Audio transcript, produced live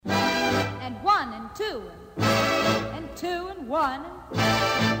2, and 2 and 1.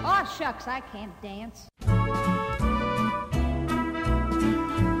 Aw, shucks, I can't dance.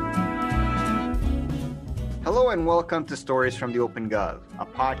 Hello and welcome to Stories from the OpenGov, a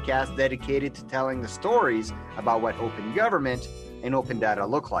podcast dedicated to telling the stories about what open government and open data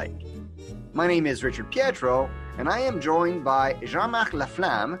look like. My name is Richard Pietro, and I am joined by Jean-Marc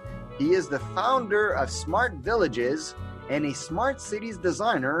Laflamme. He is the founder of Smart Villages and a smart cities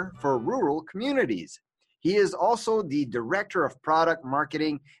designer for rural communities. He is also the director of product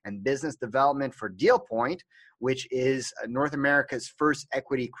marketing and business development for DealPoint, which is North America's first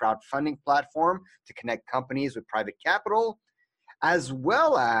equity crowdfunding platform to connect companies with private capital, as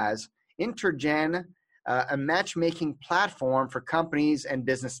well as Intergen, a matchmaking platform for companies and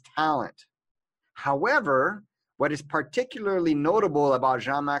business talent. However, what is particularly notable about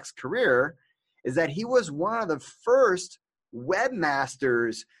Jean-Marc's career is that he was one of the first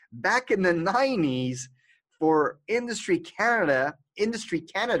webmasters back in the 90s for Industry Canada,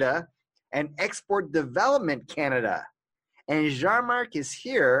 and Export Development Canada. And Jean-Marc is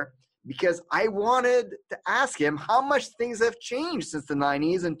here because I wanted to ask him how much things have changed since the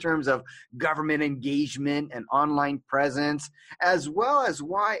 90s in terms of government engagement and online presence, as well as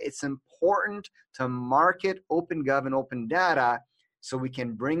why it's important to market OpenGov and open data so we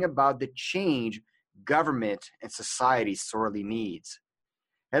can bring about the change government and society sorely needs.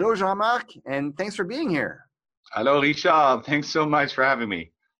 Hello, Jean-Marc, and thanks for being here. Hello, Richard. Thanks so much for having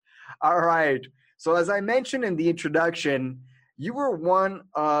me. All right. So as I mentioned in the introduction, you were one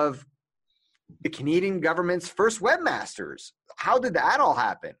of the Canadian government's first webmasters. How did that all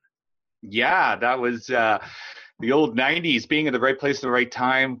happen? Yeah, that was the old 90s, being at the right place at the right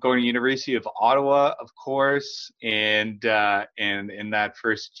time, going to University of Ottawa, of course, and in that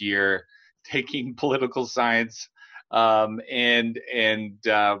first year, taking political science and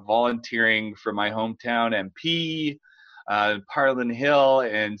volunteering for my hometown MP, Parliament Hill,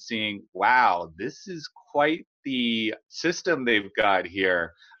 and seeing, wow, this is quite the system they've got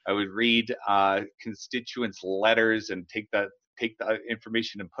here. I would read constituents' letters and take the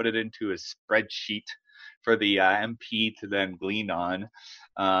information and put it into a spreadsheet for the MP to then glean on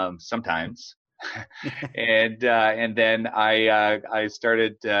sometimes. and then I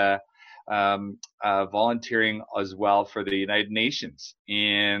started volunteering as well for the United Nations.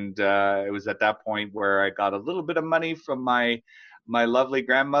 And it was at that point where I got a little bit of money from my lovely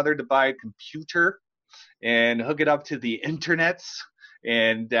grandmother to buy a computer and hook it up to the internets.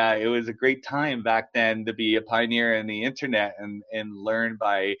 And it was a great time back then to be a pioneer in the internet and learn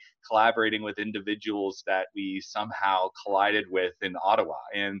by collaborating with individuals that we somehow collided with in Ottawa.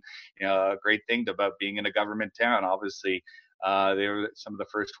 And a great thing about being in a government town, obviously, they were some of the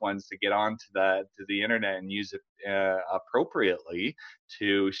first ones to get onto the internet and use it appropriately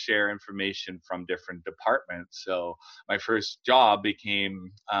to share information from different departments. So my first job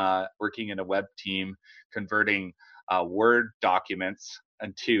became working in a web team, converting Word documents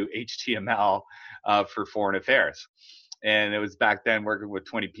into HTML for foreign affairs. And it was back then working with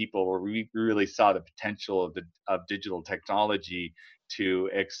 20 people where we really saw the potential of digital technology to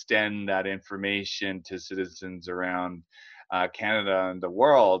extend that information to citizens around Canada and the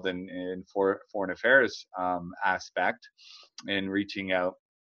world, and for foreign affairs aspect, and reaching out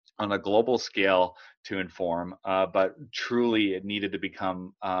on a global scale to inform, but truly it needed to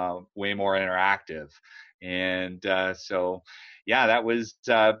become way more interactive. And so, yeah, that was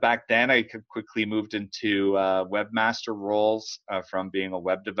back then. I quickly moved into webmaster roles from being a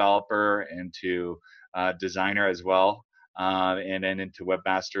web developer into designer as well, and then into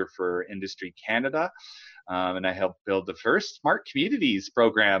webmaster for Industry Canada. And I helped build the first Smart Communities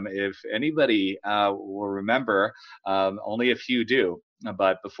program. If anybody will remember, only a few do.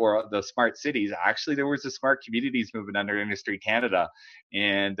 But before the Smart Cities, actually there was a Smart Communities movement under Industry Canada,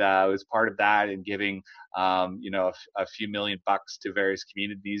 and I was part of that and giving a few $million to various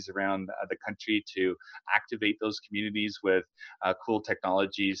communities around the country to activate those communities with cool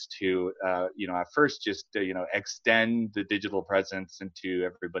technologies to at first just extend the digital presence into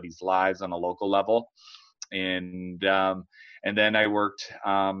everybody's lives on a local level. And then I worked,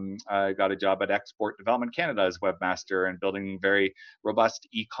 I got a job at Export Development Canada as webmaster and building very robust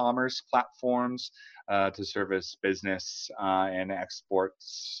e-commerce platforms to service business and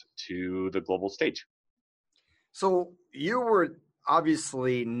exports to the global stage. So you were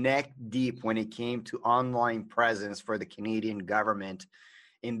obviously neck deep when it came to online presence for the Canadian government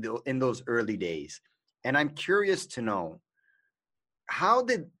in those early days. And I'm curious to know,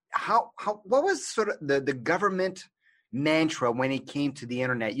 what was sort of the government mantra when it came to the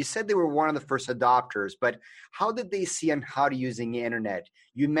internet? You said they were one of the first adopters, but how did they see on how to using the internet?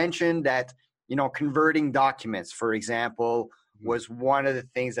 You mentioned that converting documents, for example, was one of the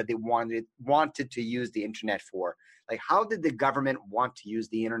things that they wanted to use the internet for. Like, how did the government want to use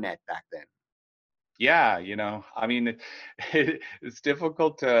the internet back then? Yeah, I mean, it's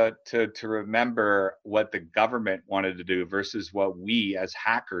difficult to remember what the government wanted to do versus what we as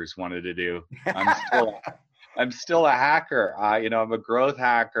hackers wanted to do. I'm still a hacker. I'm a growth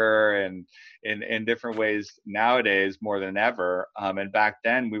hacker, and in different ways nowadays more than ever. And back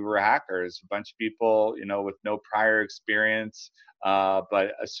then we were hackers, a bunch of people, with no prior experience,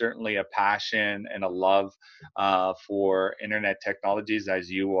 but certainly a passion and a love for internet technologies, as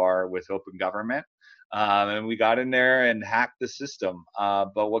you are with Open Government. And we got in there and hacked the system.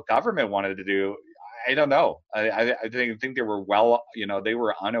 But what government wanted to do, I don't know. I think they were they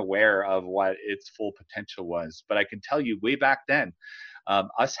were unaware of what its full potential was. But I can tell you, way back then,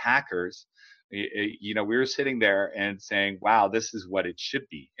 us hackers, we were sitting there and saying, wow, this is what it should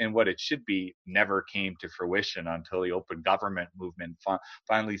be. And what it should be never came to fruition until the Open Government movement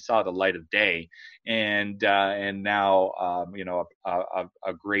finally saw the light of day. And now,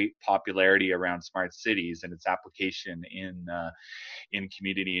 a great popularity around smart cities and its application in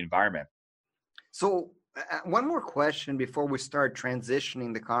community environment. So one more question before we start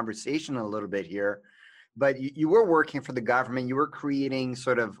transitioning the conversation a little bit here. But you were working for the government. You were creating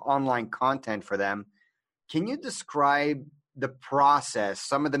sort of online content for them. Can you describe the process,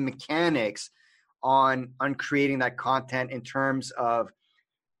 some of the mechanics on creating that content in terms of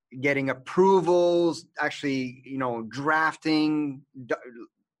getting approvals, actually, drafting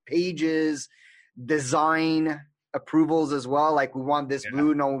pages, design approvals as well? Like, we want this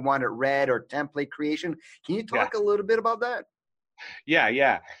blue, no, we want it red, or template creation. Can you talk a little bit about that?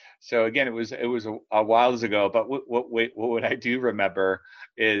 Yeah. So again, it was a while ago, but what I do remember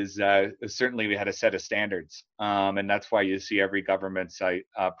is certainly we had a set of standards, and that's why you see every government site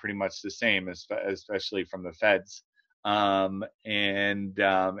pretty much the same, especially from the feds, and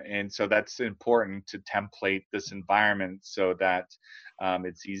so that's important to template this environment so that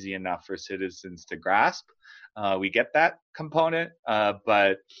it's easy enough for citizens to grasp. We get that component,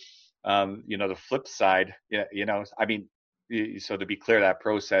 but the flip side, I mean. So to be clear, that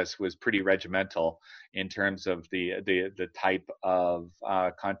process was pretty regimental in terms of the type of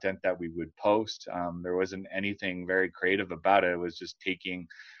content that we would post. There wasn't anything very creative about it. It was just taking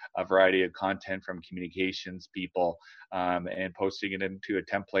a variety of content from communications people and posting it into a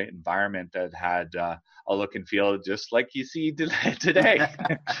template environment that had a look and feel just like you see today.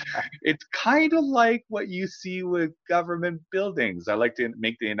 It's kind of like what you see with government buildings. I like to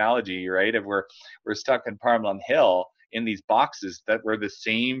make the analogy, right? If we're stuck in Parliament Hill, in these boxes that were the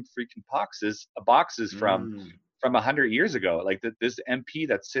same freaking boxes from 100 years ago. Like this MP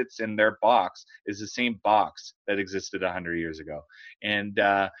that sits in their box is the same box that existed 100 years ago. And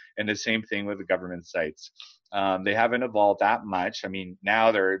the same thing with the government sites. They haven't evolved that much. I mean,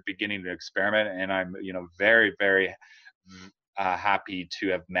 now they're beginning to experiment, and I'm, very, very happy to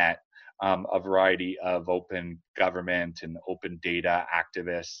have met a variety of open government and open data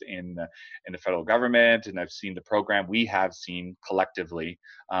activists in the federal government, and I've seen the program. We have seen collectively,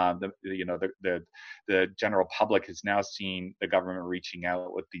 the general public has now seen the government reaching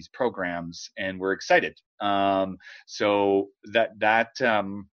out with these programs, and we're excited. So that's a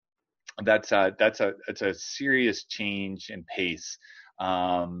serious change in pace,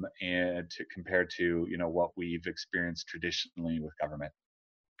 and to compare to what we've experienced traditionally with government.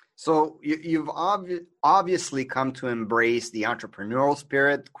 So you've obviously come to embrace the entrepreneurial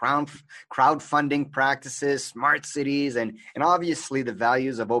spirit, crowdfunding practices, smart cities, and obviously the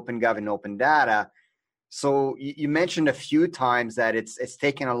values of Open Gov and open data. So you mentioned a few times that it's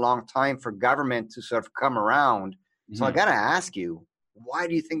taken a long time for government to sort of come around. Mm-hmm. So I got to ask you, why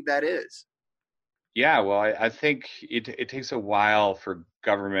do you think that is? Yeah, well, I think it takes a while for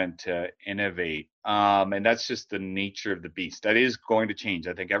government to innovate. And that's just the nature of the beast. That is going to change.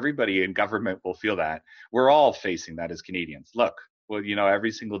 I think everybody in government will feel that. We're all facing that as Canadians. Look, well,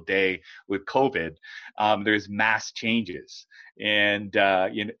 every single day with COVID, there's mass changes. And,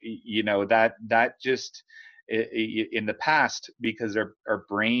 that just, in the past, because our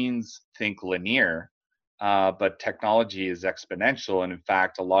brains think linear, but technology is exponential. And in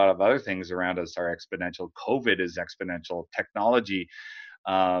fact, a lot of other things around us are exponential. COVID is exponential. Technology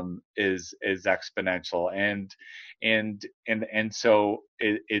is exponential. And so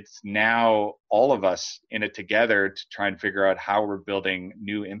it's now all of us in it together to try and figure out how we're building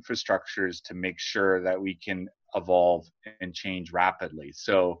new infrastructures to make sure that we can evolve and change rapidly.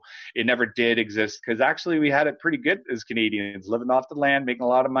 So it never did exist, because actually we had it pretty good as Canadians, living off the land, making a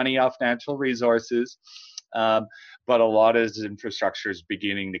lot of money off natural resources. But but a lot of this infrastructure is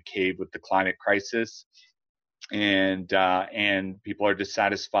beginning to cave with the climate crisis, and people are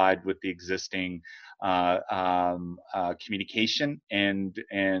dissatisfied with the existing communication and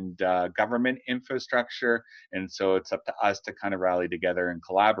government infrastructure, and so it's up to us to kind of rally together and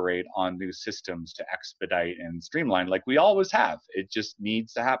collaborate on new systems to expedite and streamline, like we always have. It just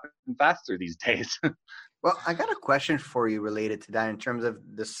needs to happen faster these days. Well, I got a question for you related to that in terms of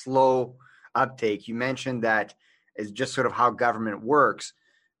the slow uptake. You mentioned that is just sort of how government works.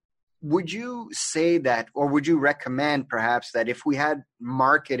 Would you say that, or would you recommend perhaps that if we had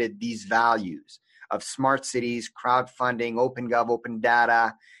marketed these values of smart cities, crowdfunding, OpenGov, open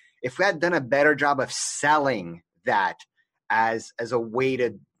data, if we had done a better job of selling that as a way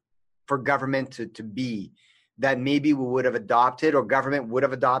for government to be, that maybe we would have adopted, or government would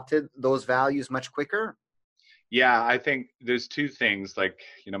have adopted those values much quicker? Yeah, I think there's two things. Like,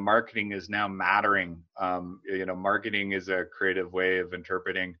 marketing is now mattering. Marketing is a creative way of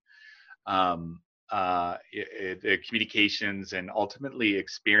interpreting communications and ultimately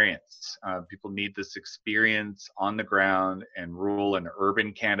experience. People need this experience on the ground in rural and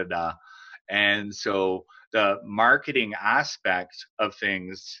urban Canada. And so the marketing aspect of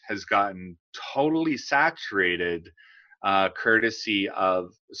things has gotten totally saturated, courtesy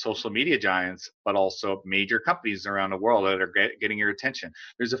of social media giants, but also major companies around the world that are getting your attention.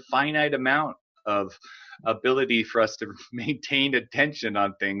 There's a finite amount of ability for us to maintain attention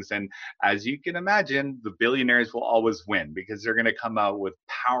on things, and as you can imagine, the billionaires will always win because they're going to come out with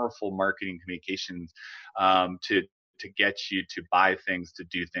powerful marketing communications to get you to buy things, to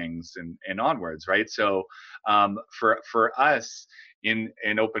do things, and onwards, right? So for us in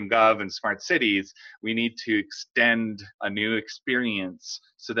OpenGov and smart cities, we need to extend a new experience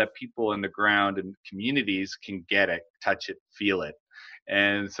so that people in the ground and communities can get it, touch it, feel it.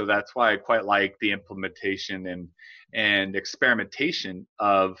 And so that's why I quite like the implementation and experimentation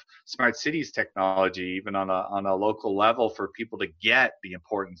of smart cities technology, even on a local level, for people to get the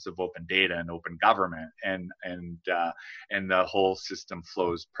importance of open data and open government, and the whole system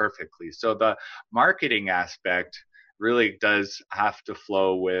flows perfectly. So the marketing aspect really does have to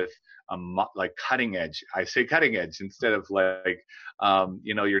flow with like cutting edge. I say cutting edge instead of like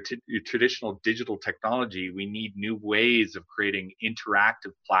your traditional digital technology. We need new ways of creating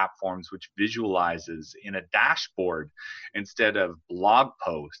interactive platforms which visualizes in a dashboard instead of blog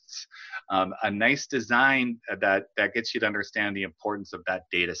posts. A nice design that gets you to understand the importance of that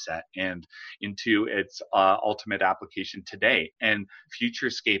data set and into its ultimate application today and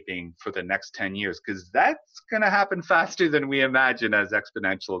futurescaping for the next 10 years, because that's going to happen faster than we imagine as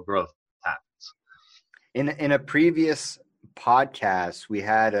exponential growth happens. In a previous podcast, we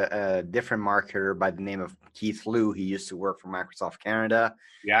had a different marketer by the name of Keith Liu. He used to work for Microsoft Canada.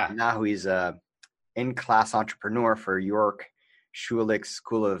 Yeah. And now he's a in-class entrepreneur for York Schulich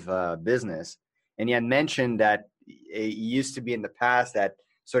School of Business. And he had mentioned that it used to be in the past that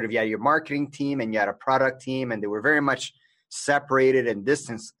sort of you had your marketing team and you had a product team, and they were very much separated and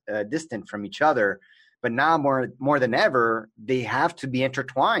distant from each other. But now more than ever, they have to be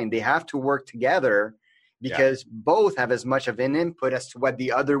intertwined. They have to work together because both have as much of an input as to what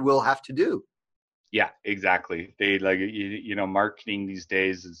the other will have to do. Yeah, exactly. They marketing these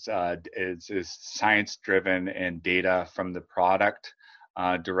days is science driven and data from the product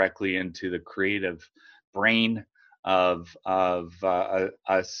directly into the creative brain of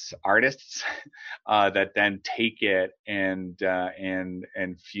us artists that then take it and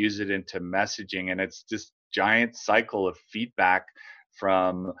fuse it into messaging, and it's this giant cycle of feedback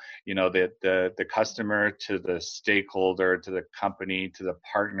from the customer to the stakeholder to the company to the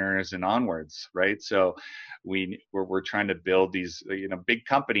partners and onwards, right? So we're trying to build these big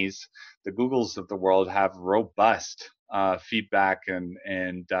companies. The Googles of the world have robust feedback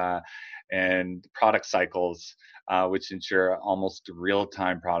and product cycles, which ensure almost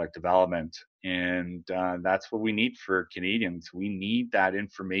real-time product development. And that's what we need for Canadians. We need that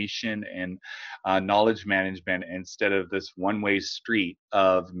information and knowledge management instead of this one-way street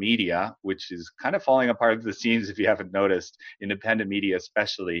of media, which is kind of falling apart at the seams if you haven't noticed, independent media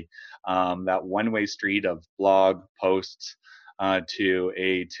especially, that one-way street of blog posts to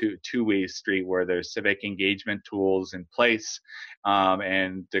a two-way street where there's civic engagement tools in place,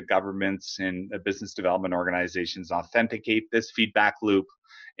 and the governments and business development organizations authenticate this feedback loop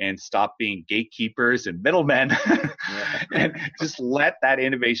and stop being gatekeepers and middlemen and just let that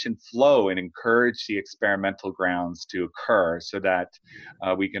innovation flow and encourage the experimental grounds to occur so that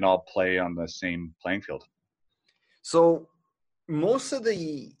we can all play on the same playing field. So most of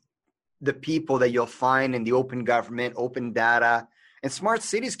the people that you'll find in the open government, open data, and smart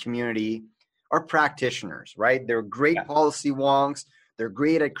cities community are practitioners, right? They're great policy wonks. They're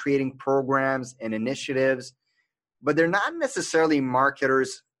great at creating programs and initiatives, but they're not necessarily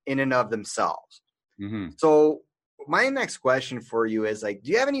marketers in and of themselves. Mm-hmm. So my next question for you is, like,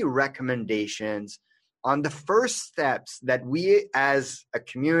 do you have any recommendations on the first steps that we as a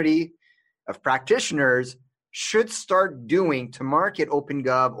community of practitioners should start doing to market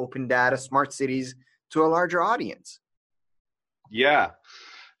OpenGov, Open Data, Smart Cities to a larger audience? Yeah.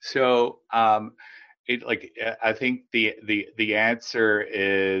 So I think the answer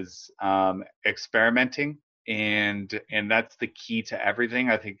is experimenting, and that's the key to everything.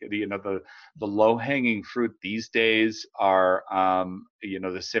 I think the low hanging fruit these days are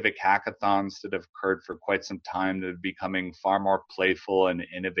the civic hackathons that have occurred for quite some time that are becoming far more playful and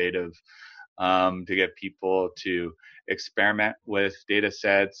innovative, to get people to experiment with data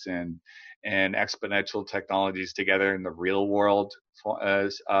sets and exponential technologies together in the real world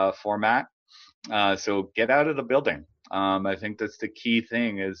format. So get out of the building. I think that's the key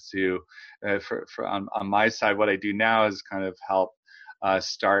thing, is to, on my side, what I do now is kind of help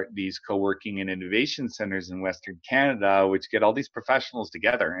start these co-working and innovation centers in Western Canada, which get all these professionals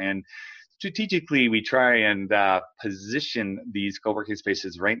together. And strategically, we try and position these co-working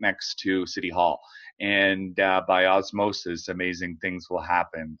spaces right next to City Hall. And by osmosis, amazing things will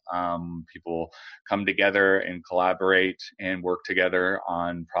happen. People come together and collaborate and work together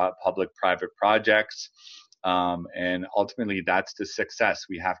on public-private projects. And ultimately, that's the success.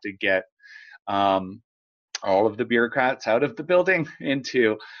 We have to get all of the bureaucrats out of the building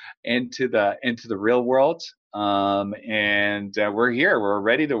into the real world. And we're here. We're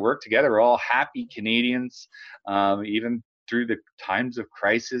ready to work together. We're all happy Canadians. Even through the times of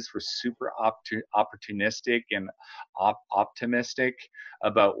crisis, we're super opportunistic and optimistic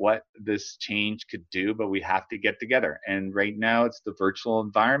about what this change could do, but we have to get together. And right now it's the virtual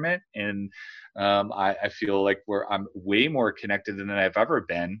environment. And I feel like I'm way more connected than I've ever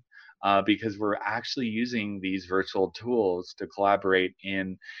been, because we're actually using these virtual tools to collaborate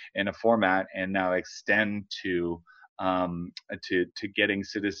in a format and now extend to getting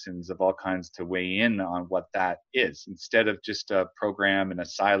citizens of all kinds to weigh in on what that is, instead of just a program in a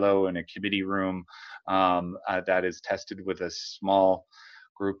silo in a committee room that is tested with a small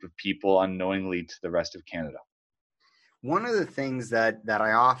group of people unknowingly to the rest of Canada. One of the things that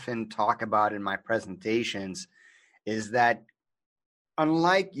I often talk about in my presentations is that,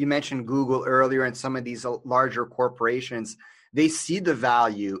 unlike you mentioned Google earlier and some of these larger corporations, they see the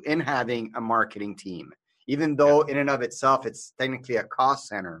value in having a marketing team, even though in and of itself it's technically a cost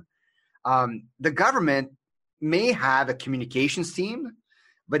center. The government may have a communications team,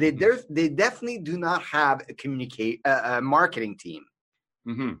 but they definitely do not have a marketing team.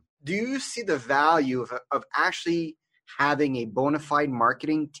 Mm-hmm. Do you see the value of actually having a bona fide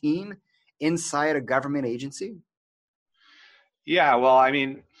marketing team inside a government agency? Yeah, well, I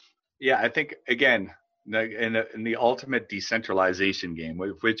mean, I think, again, in the ultimate decentralization game,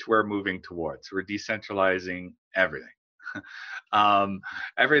 which we're moving towards, we're decentralizing everything.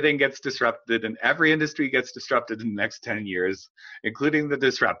 Everything gets disrupted, and every industry gets disrupted in the next 10 years, including the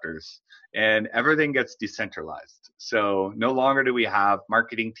disruptors, and everything gets decentralized. So no longer do we have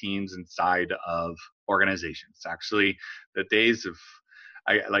marketing teams inside of organizations. Actually, the days of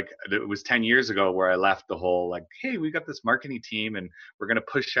it was 10 years ago where I left the whole, hey, we got this marketing team and we're going to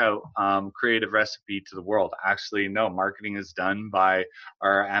push out creative recipe to the world. Actually, no, marketing is done by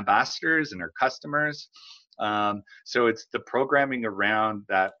our ambassadors and our customers. So it's the programming around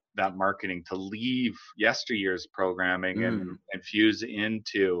that marketing to leave yesteryear's programming and fuse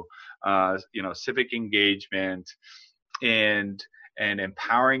into, civic engagement and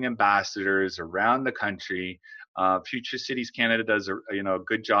empowering ambassadors around the country. Future Cities Canada does a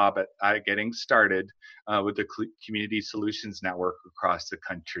good job at getting started with the Community Solutions Network across the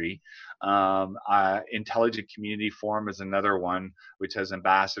country. Intelligent Community Forum is another one, which has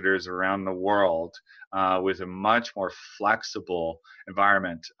ambassadors around the world with a much more flexible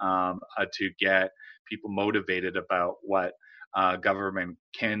environment to get people motivated about what government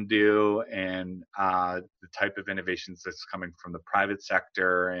can do, and the type of innovations that's coming from the private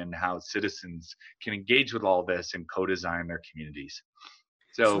sector, and how citizens can engage with all this and co-design their communities.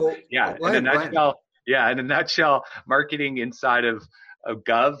 So in a nutshell, marketing inside of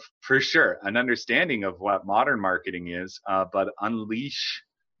Gov, for sure, an understanding of what modern marketing is, but unleash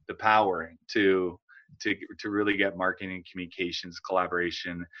the power to really get marketing, communications,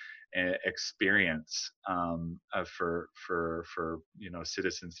 collaboration, experience for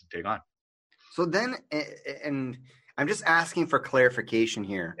citizens to take on. So then, and I'm just asking for clarification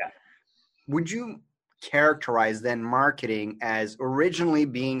here. Yeah. Would you characterize then marketing as originally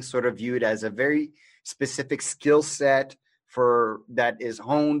being sort of viewed as a very specific skill set that is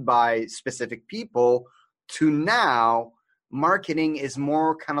honed by specific people, to now marketing is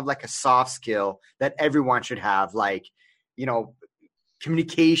more kind of like a soft skill that everyone should have, like,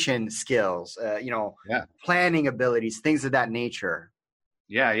 communication skills, planning abilities, things of that nature.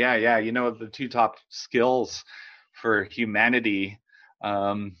 Yeah. The two top skills for humanity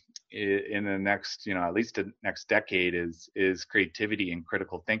in the next, at least the next decade is creativity and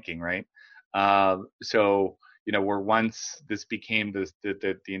critical thinking, right? So, where once this became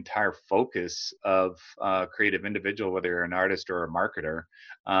the entire focus of a creative individual, whether you're an artist or a marketer,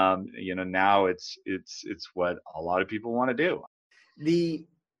 now it's what a lot of people want to do.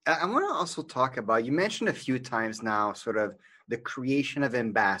 I want to also talk about, you mentioned a few times now, sort of the creation of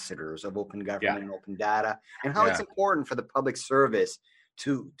ambassadors of open government and open data, and how it's important for the public service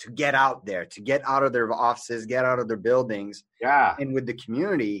to get out there, to get out of their offices, get out of their buildings, and with the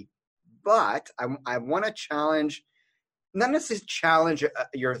community. But I want to challenge, not necessarily challenge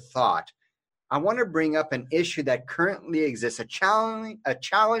your thought. I want to bring up an issue that currently exists, a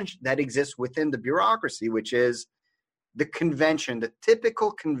challenge that exists within the bureaucracy, which is the convention. The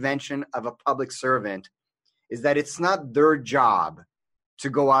typical convention of a public servant is that it's not their job to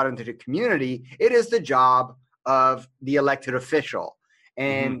go out into the community. It is the job of the elected official.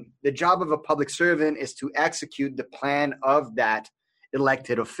 And the job of a public servant is to execute the plan of that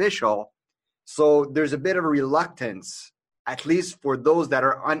elected official. So there's a bit of a reluctance, at least for those that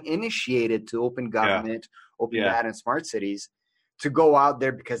are uninitiated to open government, open data, and smart cities, to go out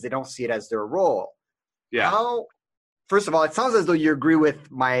there because they don't see it as their role. First of all, it sounds as though you agree with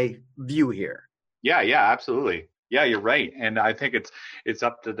my view here. Yeah, absolutely. Yeah, you're right, and I think it's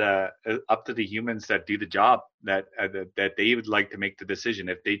up to the humans that do the job that they would like to make the decision.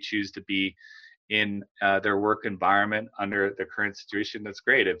 If they choose to be in their work environment under the current situation, that's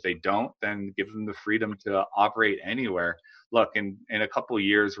great. If they don't, then give them the freedom to operate anywhere. Look, in a couple of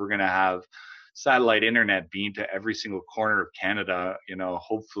years, we're going to have satellite internet beamed to every single corner of Canada.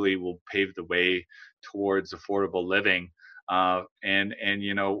 Hopefully will pave the way towards affordable living. And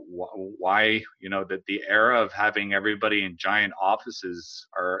why, that the era of having everybody in giant offices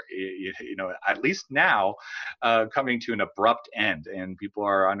are, at least now, coming to an abrupt end, and people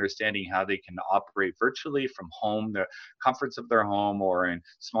are understanding how they can operate virtually from home, the comforts of their home, or in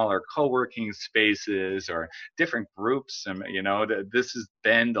smaller co-working spaces or different groups. And, this has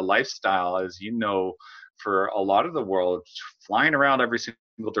been the lifestyle, as for a lot of the world, flying around every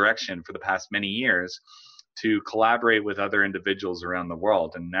single direction for the past many years, to collaborate with other individuals around the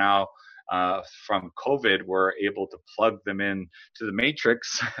world. And now from COVID, we're able to plug them in to the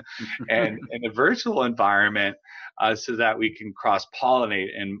matrix and in a virtual environment so that we can cross-pollinate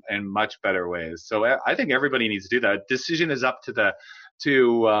in much better ways. So I think everybody needs to do that. Decision is up to the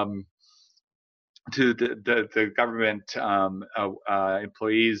government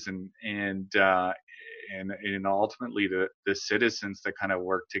employees and ultimately the citizens that kind of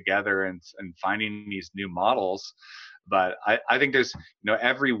work together and finding these new models. But I think there's,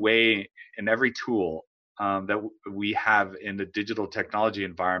 every way and every tool that we have in the digital technology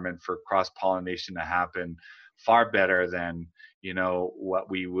environment for cross-pollination to happen far better than, what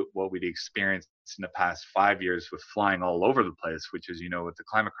we'd experienced in the past 5 years with flying all over the place, which is, with the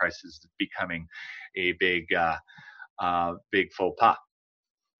climate crisis becoming a big faux pas.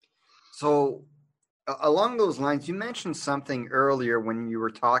 So, along those lines, you mentioned something earlier when you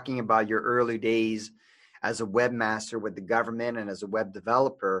were talking about your early days as a webmaster with the government and as a web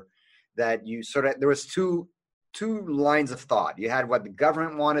developer, that you there was two lines of thought. You had what the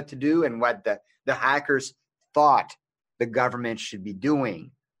government wanted to do and what the hackers thought the government should be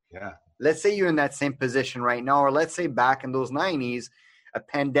doing. Yeah. Let's say you're in that same position right now, or let's say back in those 90s, a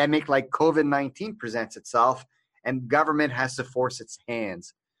pandemic like COVID-19 presents itself and government has to force its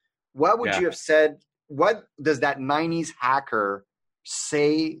hands. What would you have said? What does that 90s hacker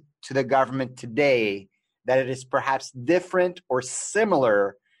say to the government today that it is perhaps different or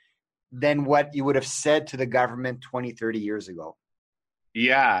similar than what you would have said to the government 20, 30 years ago?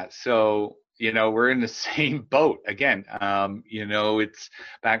 Yeah. So, we're in the same boat again. It's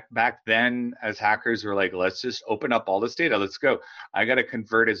back then as hackers were like, let's just open up all this data. Let's go. I got to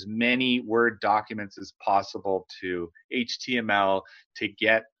convert as many Word documents as possible to HTML to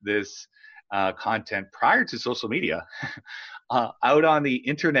get this content prior to social media out on the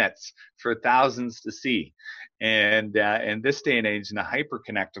internets for thousands to see. And in this day and age, in a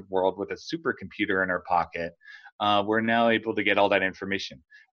hyper-connected world with a supercomputer in our pocket, we're now able to get all that information.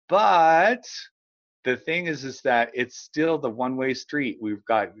 But the thing is that it's still the one-way street. We've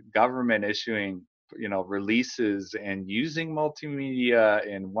got government issuing releases and using multimedia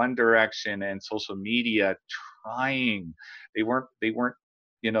in one direction and social media trying. They weren't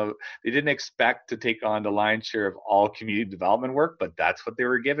they didn't expect to take on the lion's share of all community development work, but that's what they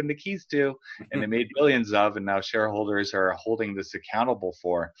were given the keys to, and they made billions of, and now shareholders are holding this accountable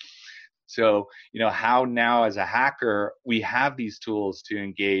for. So, how now as a hacker, we have these tools to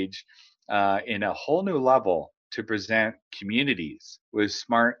engage in a whole new level to present communities with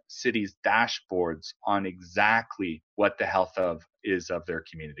smart cities dashboards on exactly what the health is of their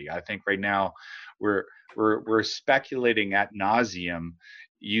community. I think right now we're speculating ad nauseum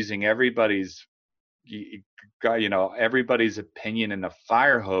using everybody's opinion in a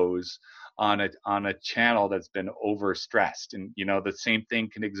fire hose on a channel that's been overstressed. And the same thing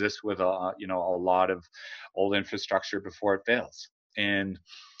can exist with a lot of old infrastructure before it fails. And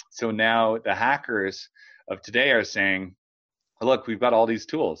so now the hackers of today are saying, look, we've got all these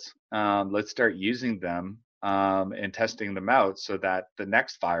tools. Let's start using them and testing them out so that the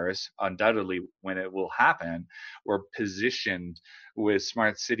next virus, undoubtedly when it will happen, we're positioned with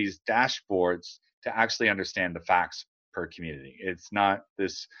smart cities dashboards to actually understand the facts per community. It's not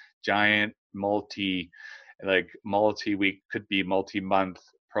this giant multi-week, could be multi-month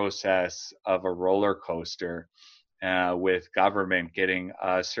process of a roller coaster with government getting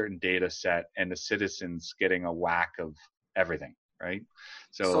a certain data set and the citizens getting a whack of everything, right?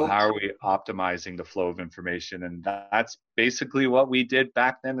 So how are we optimizing the flow of information? And that's basically what we did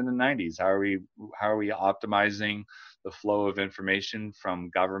back then in the 90s. How are we optimizing the flow of information from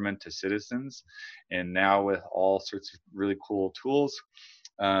government to citizens? And now with all sorts of really cool tools,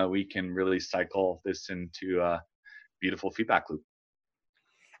 we can really cycle this into a beautiful feedback loop.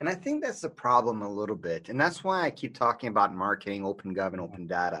 And I think that's the problem a little bit. And that's why I keep talking about marketing, OpenGov, and open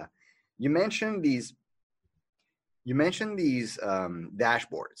data. You mentioned these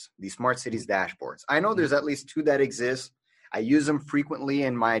dashboards, these smart cities dashboards. I know there's at least 2 that exist. I use them frequently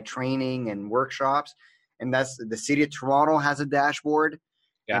in my training and workshops. And that's the city of Toronto has a dashboard.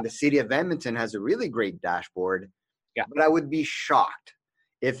 Yeah. And the city of Edmonton has a really great dashboard. Yeah. But I would be shocked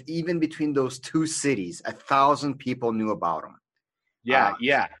if even between those 2 cities, 1,000 people knew about them. Yeah.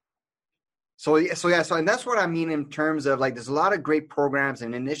 So and that's what I mean in terms of there's a lot of great programs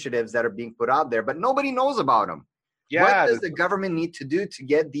and initiatives that are being put out there, but nobody knows about them. Yeah. What does the government need to do to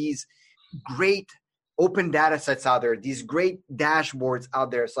get these great open data sets out there, these great dashboards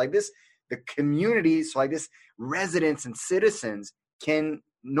out there? So the community, residents and citizens can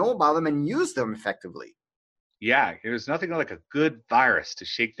know about them and use them effectively. Yeah, there's nothing like a good virus to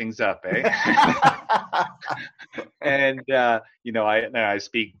shake things up, eh? And, I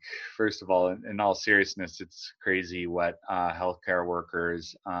speak, first of all, in all seriousness, it's crazy what healthcare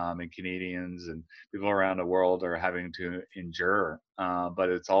workers and Canadians and people around the world are having to endure. But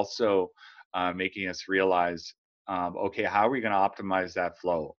it's also making us realize, okay, how are we going to optimize that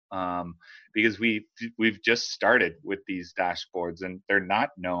flow? Because we've just started with these dashboards and they're not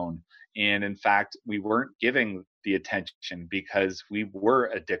known. And in fact, we weren't giving the attention because we were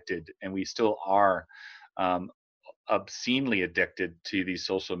addicted, and we still are obscenely addicted to these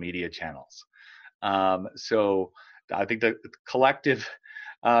social media channels. So I think the collective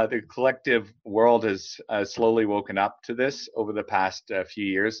world has slowly woken up to this over the past few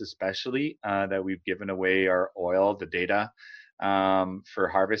years, especially that we've given away our oil, the data for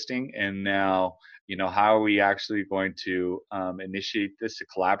harvesting. And now, how are we actually going to initiate this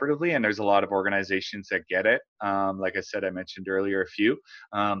collaboratively? And there's a lot of organizations that get it. Like I said, I mentioned earlier a few.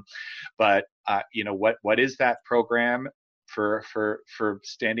 But what is that program for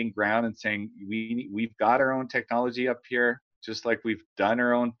standing ground and saying we've got our own technology up here, just like we've done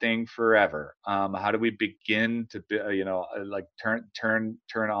our own thing forever? How do we begin to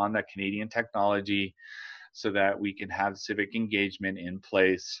turn on the Canadian technology so that we can have civic engagement in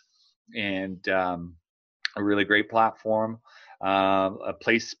place and a really great platform? A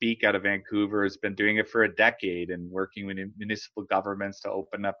Place Speak out of Vancouver has been doing it for a decade and working with municipal governments to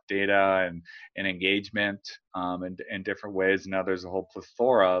open up data and engagement in different ways. And now there's a whole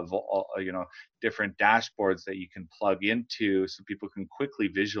plethora of different dashboards that you can plug into so people can quickly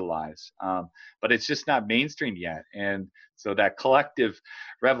visualize. But it's just not mainstream yet. And so that collective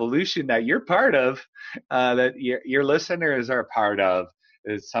revolution that you're part of, that your listeners are part of,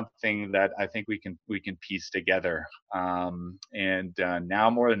 is something that I think we can piece together. And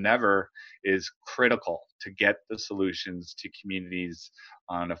now more than ever is critical to get the solutions to communities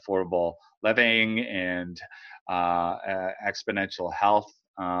on affordable living and exponential health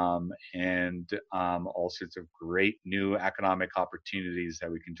and all sorts of great new economic opportunities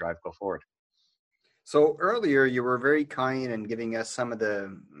that we can drive go forward. So earlier you were very kind in giving us some of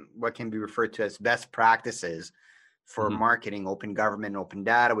the what can be referred to as best practices for marketing open government, open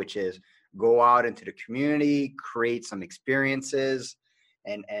data, which is go out into the community, create some experiences,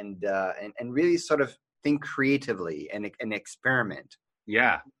 and really sort of think creatively and experiment.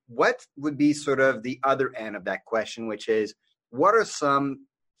 Yeah. What would be sort of the other end of that question, which is what are some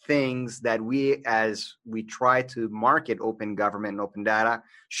things that we, as we try to market open government and open data,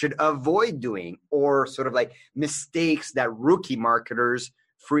 should avoid doing, or sort of like mistakes that rookie marketers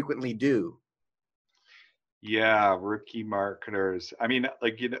frequently do? Yeah, rookie marketers. I mean,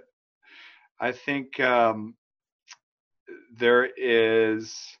 like, you know, I think there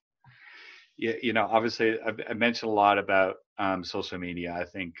is, you know, obviously I mentioned a lot about social media. I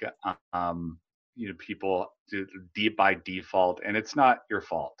think, you know, people do by default, and it's not your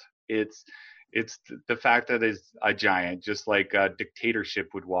fault. It's the fact that it's a giant, just like a dictatorship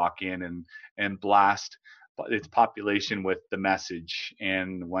would walk in and blast its population with the message.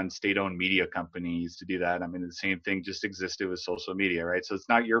 And one state-owned media company used to do that. I mean, the same thing just existed with social media, right? So it's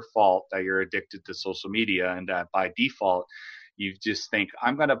not your fault that you're addicted to social media, and that by default, you just think,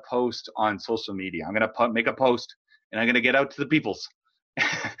 I'm going to post on social media. I'm going to make a post, and I'm going to get out to the peoples.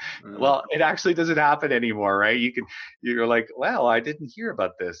 Well, it actually doesn't happen anymore, right? You're like, well, I didn't hear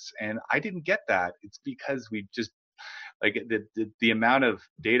about this, and I didn't get that. It's because we just, like, the amount of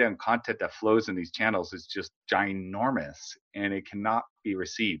data and content that flows in these channels is just ginormous, and it cannot be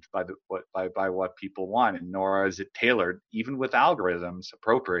received by what people want, and nor is it tailored, even with algorithms,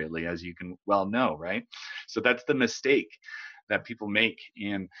 appropriately, as you can well know, right? So that's the mistake that people make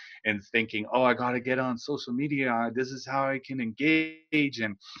in thinking, oh, I got to get on social media. This is how I can engage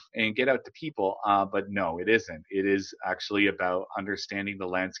and get out to people. But no, it isn't. It is actually about understanding the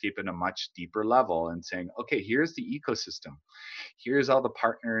landscape in a much deeper level and saying, okay, here's the ecosystem. Here's all the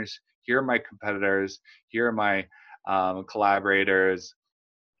partners. Here are my competitors. Here are my collaborators.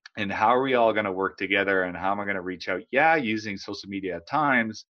 And how are we all going to work together, and how am I going to reach out? Yeah, using social media at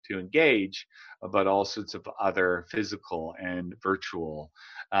times to engage, but all sorts of other physical and virtual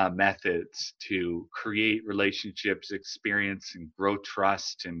methods to create relationships, experience, and grow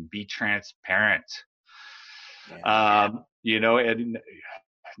trust, and be transparent. Yeah. You know, and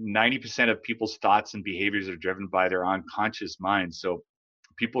 90% of people's thoughts and behaviors are driven by their unconscious mind. So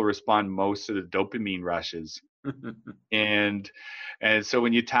people respond most to the dopamine rushes. And so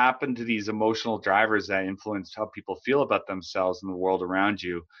when you tap into these emotional drivers that influence how people feel about themselves and the world around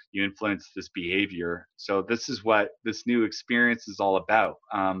you, you influence this behavior. So this is what this new experience is all about.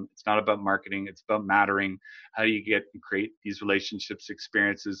 It's not about marketing. It's about mattering. How do you get and create these relationships,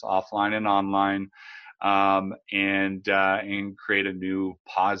 experiences offline and online, and create a new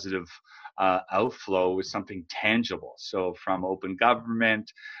positive outflow with something tangible. So from open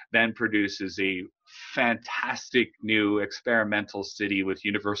government, then produces a fantastic new experimental city with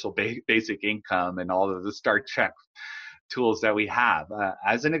universal basic income and all of the Star Trek tools that we have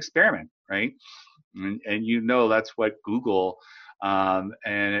as an experiment, right? And you know, that's what Google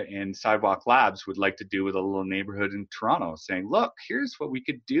and Sidewalk Labs would like to do with a little neighborhood in Toronto, saying, look, here's what we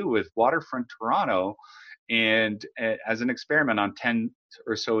could do with waterfront Toronto, and as an experiment on 10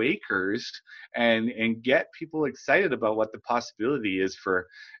 or so acres, and get people excited about what the possibility is for,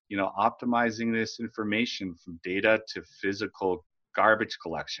 you know, optimizing this information from data to physical garbage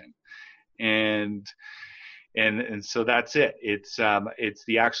collection. And so that's it. It's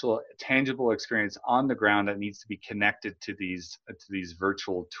the actual tangible experience on the ground that needs to be connected to these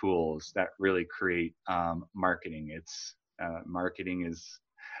virtual tools that really create marketing. It's marketing is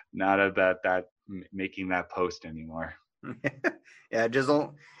not about that making that post anymore. Yeah,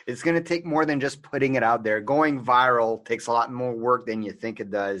 it's going to take more than just putting it out there. Going viral takes a lot more work than you think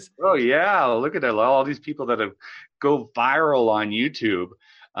it does. Oh yeah, look at all these people that have go viral on YouTube.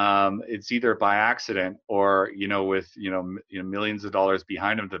 It's either by accident or, you know, with you know millions of dollars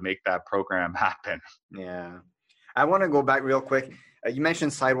behind them to make that program happen. Yeah, I want to go back real quick. You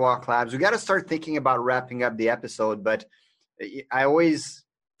mentioned Sidewalk Labs. We got to start thinking about wrapping up the episode, but I always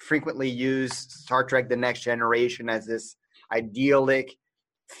frequently use Star Trek: The Next Generation as this idyllic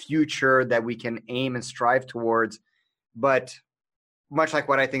future that we can aim and strive towards. But much like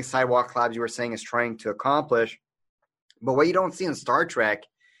what I think Sidewalk Labs, you were saying, is trying to accomplish. But what you don't see in Star Trek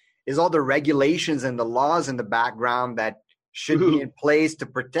is all the regulations and the laws in the background that should be in place to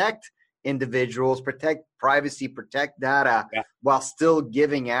protect individuals, protect privacy, protect data, while still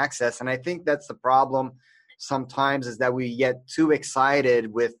giving access. And I think that's the problem sometimes, is that we get too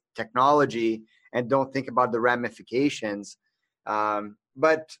excited with technology and don't think about the ramifications.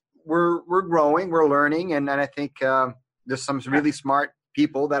 But we're growing, we're learning, and I think there's some really smart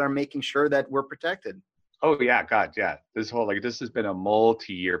people that are making sure that we're protected. Oh yeah, God, yeah. This has been a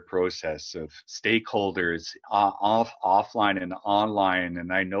multi-year process of stakeholders offline and online,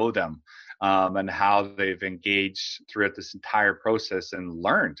 and I know them, and how they've engaged throughout this entire process and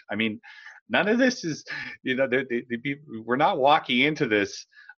learned. I mean, none of this is, we're not walking into this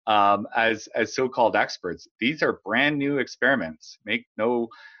as so-called experts. These are brand new experiments. Make no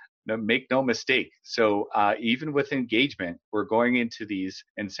mistake. So even with engagement, we're going into these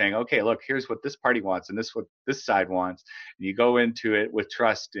and saying, okay, look, here's what this party wants and this what this side wants. And you go into it with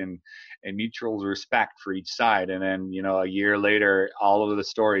trust and mutual respect for each side. And then, a year later, all of the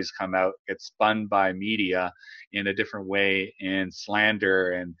stories come out, get spun by media in a different way and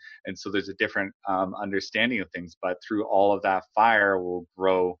slander. And so there's a different understanding of things. But through all of that fire, we'll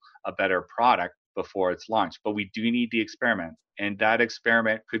grow a better product before it's launched. But we do need the experiment. And that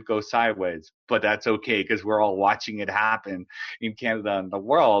experiment could go sideways, but that's okay because we're all watching it happen in Canada and the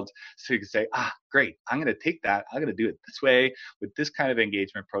world. So you can say, great, I'm going to take that. I'm going to do it this way with this kind of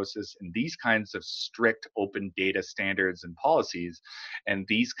engagement process and these kinds of strict open data standards and policies and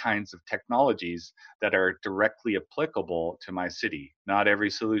these kinds of technologies that are directly applicable to my city. Not every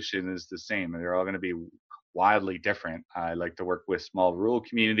solution is the same, and they're all going to be wildly different. I like to work with small rural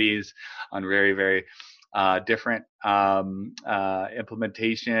communities on very, very different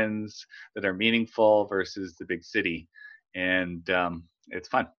implementations that are meaningful versus the big city. And it's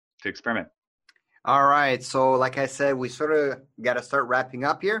fun to experiment. All right. So like I said, we sort of got to start wrapping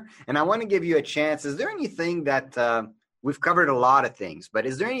up here. And I want to give you a chance. Is there anything that we've covered a lot of things, but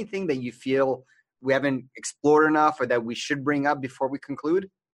is there anything that you feel we haven't explored enough or that we should bring up before we conclude?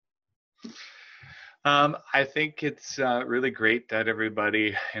 I think it's really great that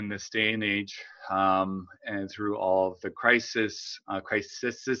everybody in this day and age, and through all of the crises that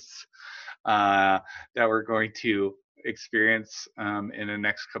we're going to experience in the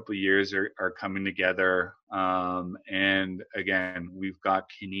next couple of years are coming together. And again, we've got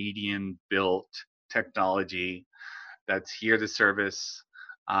Canadian-built technology that's here to service,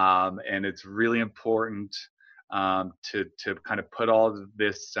 and it's really important to kind of put all of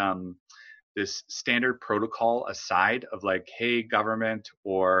this standard protocol aside of like, hey, government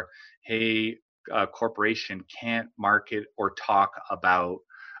or hey, corporation can't market or talk about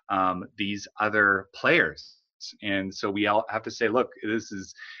these other players. And so we all have to say, look, this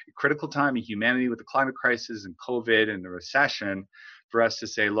is a critical time in humanity with the climate crisis and COVID and the recession for us to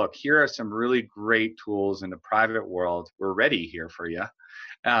say, look, here are some really great tools in the private world. We're ready here for you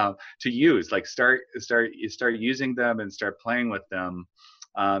to use. Like start using them and start playing with them.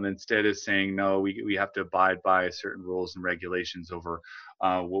 Instead of saying, no, we have to abide by certain rules and regulations over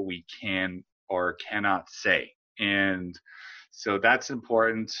what we can or cannot say. And so that's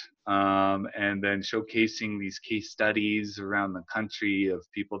important. And then showcasing these case studies around the country of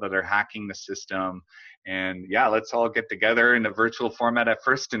people that are hacking the system. And yeah, let's all get together in a virtual format at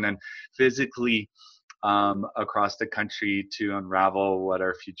first and then physically across the country to unravel what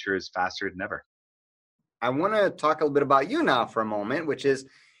our future is faster than ever. I want to talk a little bit about you now for a moment, which is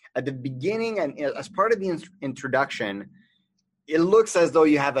at the beginning and as part of the introduction, it looks as though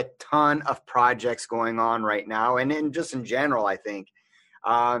you have a ton of projects going on right now. And then just in general, I think,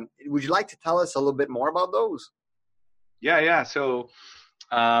 would you like to tell us a little bit more about those? Yeah. So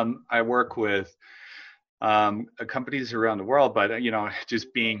I work with companies around the world, but,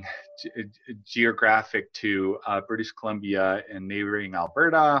 just being geographic to British Columbia and neighboring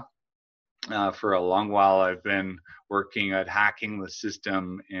Alberta, for a long while, I've been working at hacking the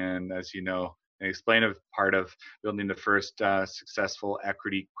system, and as you know, I explained a part of building the first successful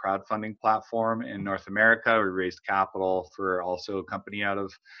equity crowdfunding platform in North America. We raised capital for also a company out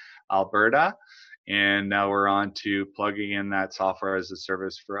of Alberta, and now we're on to plugging in that software as a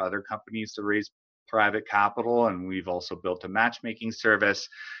service for other companies to raise private capital. And we've also built a matchmaking service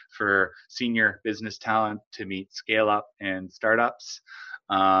for senior business talent to meet scale up and startups.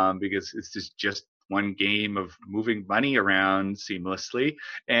 Because it's just one game of moving money around seamlessly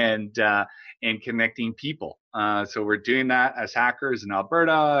and connecting people. So we're doing that as hackers in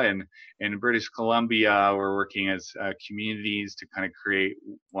Alberta, and in British Columbia, we're working as communities to kind of create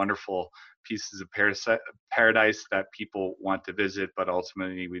wonderful pieces of paradise that people want to visit, but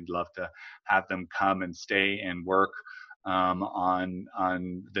ultimately we'd love to have them come and stay and work on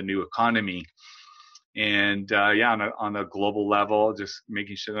the new economy. And on a global level, just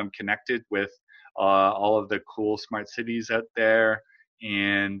making sure that I'm connected with all of the cool smart cities out there.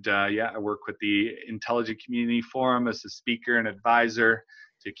 And I work with the Intelligent Community Forum as a speaker and advisor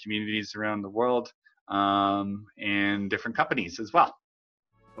to communities around the world, and different companies as well.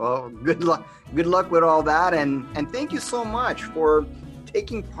 Well, good luck with all that, and thank you so much for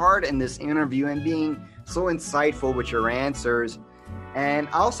taking part in this interview and being so insightful with your answers. And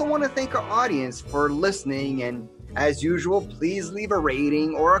I also want to thank our audience for listening. And as usual, please leave a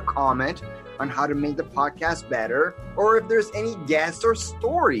rating or a comment on how to make the podcast better, or if there's any guests or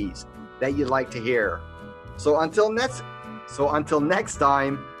stories that you'd like to hear. So until next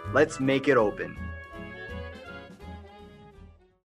time, let's make it open.